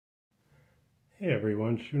Hey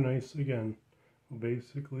everyone, Shoenice again. Well,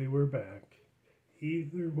 basically we're back.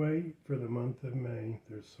 Either way, for the month of May,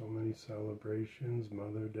 there's so many celebrations: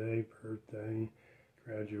 Mother Day, birthday,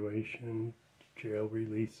 graduation, jail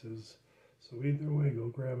releases. So either way, go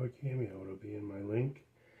grab a cameo. It'll be in my link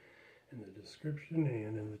in the description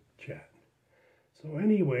and in the chat. So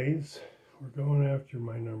anyways, we're going after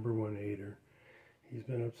my number one hater. He's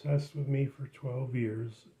been obsessed with me for 12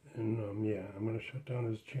 years, and yeah, I'm going to shut down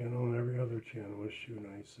his channel and every other channel with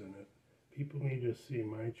Shoenice in it. People need to see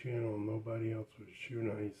my channel and nobody else with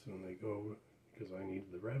Shoenice when they go, because I need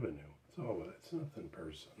the revenue. It's nothing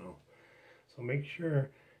personal. So make sure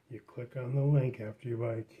you click on the link after you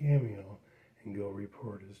buy a cameo and go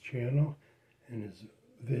report his channel and his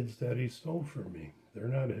vids that he stole from me. They're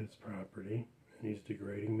not his property, and he's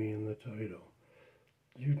degrading me in the title.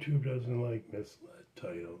 YouTube doesn't like misled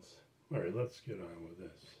titles. Alright, let's get on with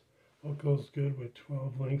this. What goes good with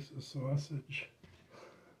 12 links of sausage?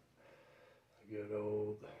 A good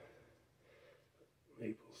old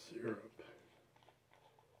maple syrup.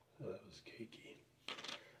 Oh, that was cakey.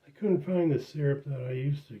 I couldn't find the syrup that I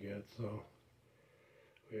used to get, so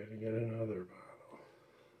we had to get another bottle.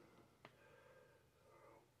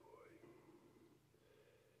 Oh boy.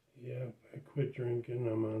 Yeah, I quit drinking.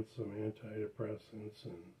 I'm on some antidepressants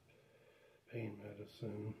and pain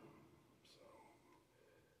medicine, so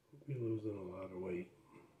we'll be losing a lot of weight.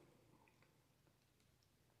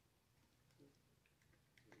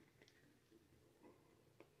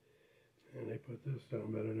 And they put this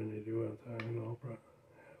down better than they do on Tylenol aspirin.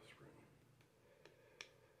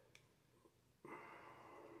 I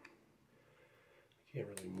can't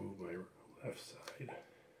really move my left side.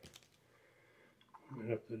 I'm going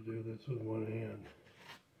to have to do this with one hand.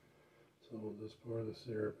 So we'll just pour the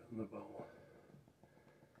syrup in the bowl.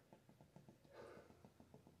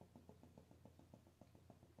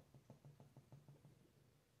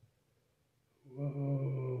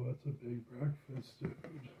 Whoa, that's a big breakfast, dude.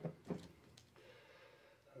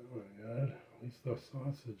 Oh my god, at least the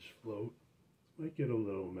sausage float. This might get a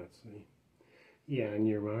little messy. Yeah, on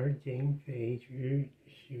your marking face, you're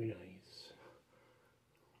Shoenice.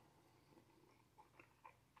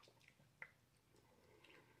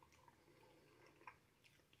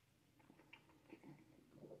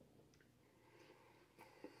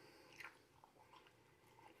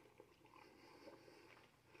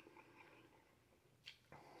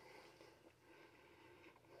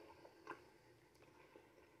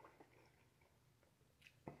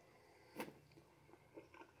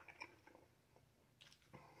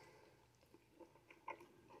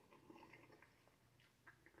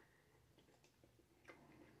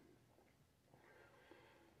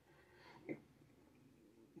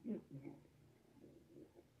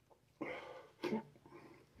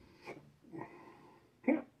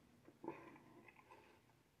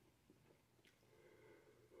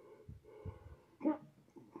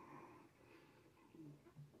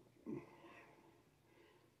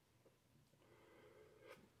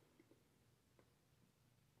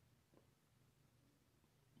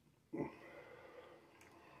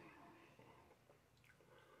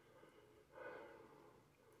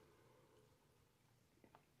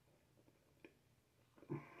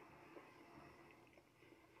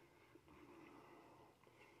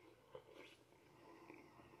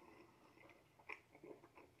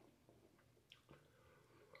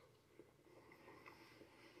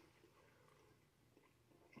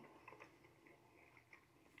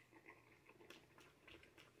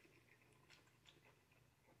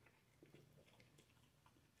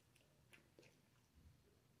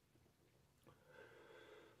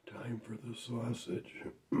 Time for the sausage.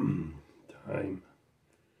 Time.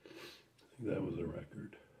 I think that was a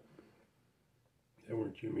record. They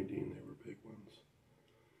weren't Jimmy Dean, they were big ones.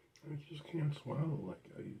 I just can't swallow like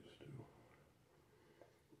I used to.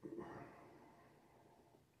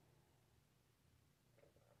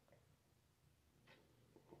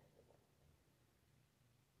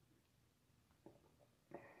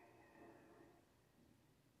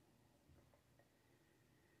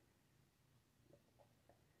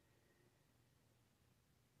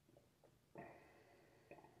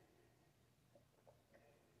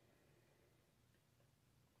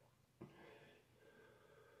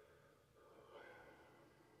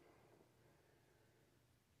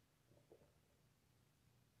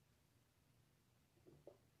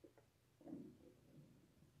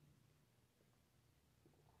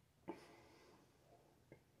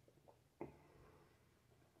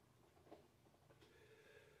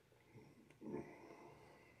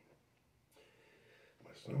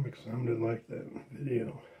 Stomach sounded like that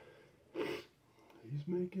video. He's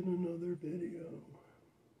making another video.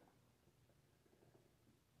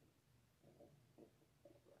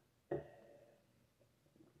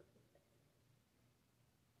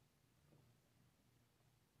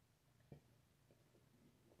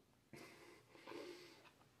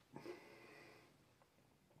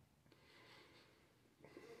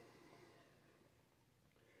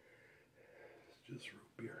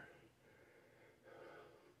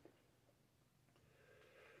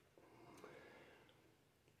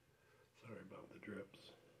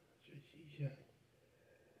 drips. Yeah.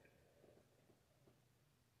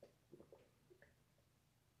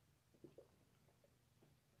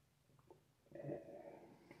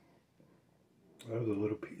 That was a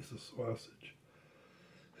little piece of sausage.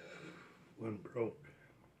 One broke.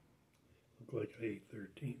 Looked like I ate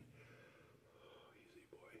 13. Oh, easy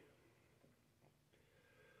boy.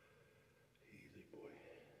 Easy boy.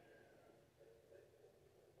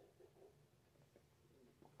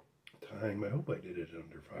 Time. I hope I did it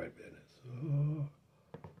under 5 minutes. Oh,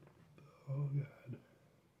 oh God.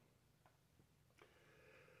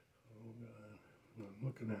 Oh God. I'm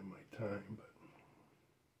looking at my time, but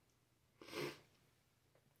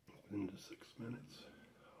it's been to 6 minutes.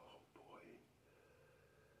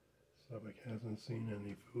 Stomach hasn't seen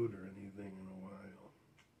any food or anything in a while.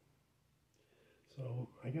 So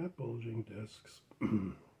I got bulging discs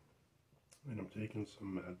and I'm taking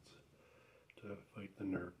some meds to fight the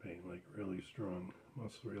nerve pain, like really strong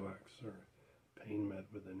muscle relaxer, pain med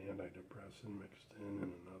with an antidepressant mixed in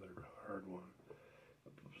and another hard one.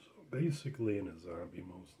 So basically in a zombie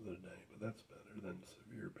most of the day, but that's better than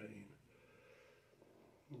severe pain.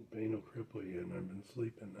 Pain will cripple you, and I've been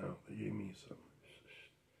sleeping now. They gave me some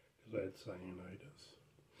because I had sinusitis.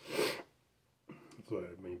 So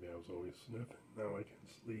maybe I was always sniffing. Now I can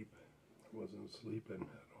sleep. I wasn't sleeping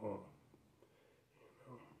at all. You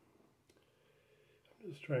know,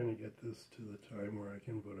 I'm just trying to get this to the time where I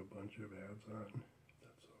can put a bunch of ads on. If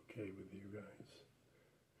that's okay with you guys.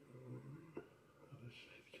 You know what I mean? Oh, this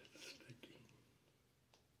shit gets sticky.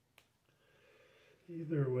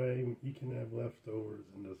 Either way, you can have leftovers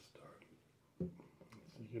in this time.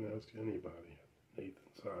 You can ask anybody.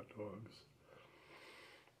 Nathan's hot dogs.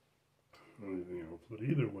 Anything else. But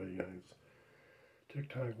either way, guys,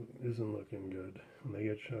 TikTok isn't looking good. When they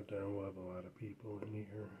get shut down, we'll have a lot of people in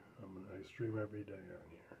here. I stream every day on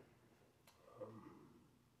here.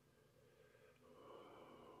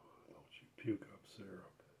 Don't you puke up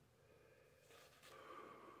syrup.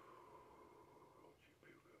 Don't you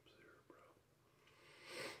puke up syrup,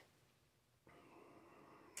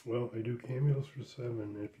 bro. Well, I do cameos for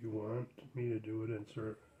 7. If you want me to do it in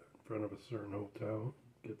front of a certain hotel,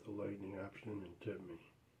 get the lightning option and tip me.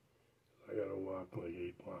 I gotta walk like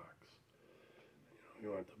 8 blocks. You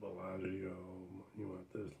want the Bellagio, you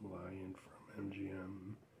want this Lion from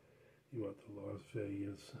MGM, you want the Las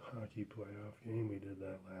Vegas hockey playoff game. We did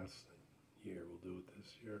that last year. We'll do it this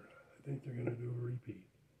year. I think they're gonna do a repeat.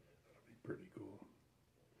 That'll be pretty cool.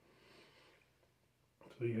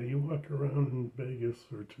 So yeah, you walk around in Vegas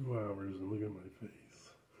for 2 hours and look at my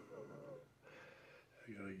face.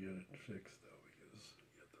 I gotta get it fixed though, because we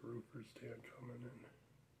got the roofer stand coming in.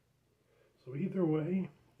 So either way,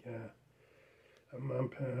 yeah, I'm on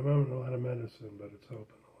a lot of medicine, but it's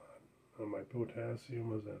helping a lot. My potassium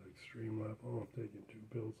was at extreme level. I'm taking 2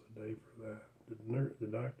 pills a day for that. The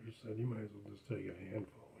doctor said you might as well just take a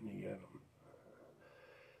handful when you get them.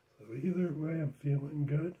 So either way, I'm feeling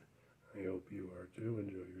good. I hope you are too.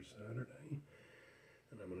 Enjoy your Saturday.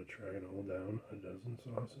 And I'm going to try and hold down a dozen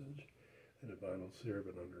sausage and a bottle of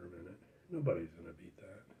syrup in under a minute. Nobody's going to beat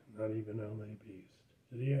that. Not even LA Beast.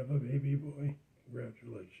 Did he have a baby boy?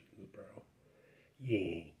 Congratulations, bro.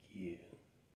 Thank you.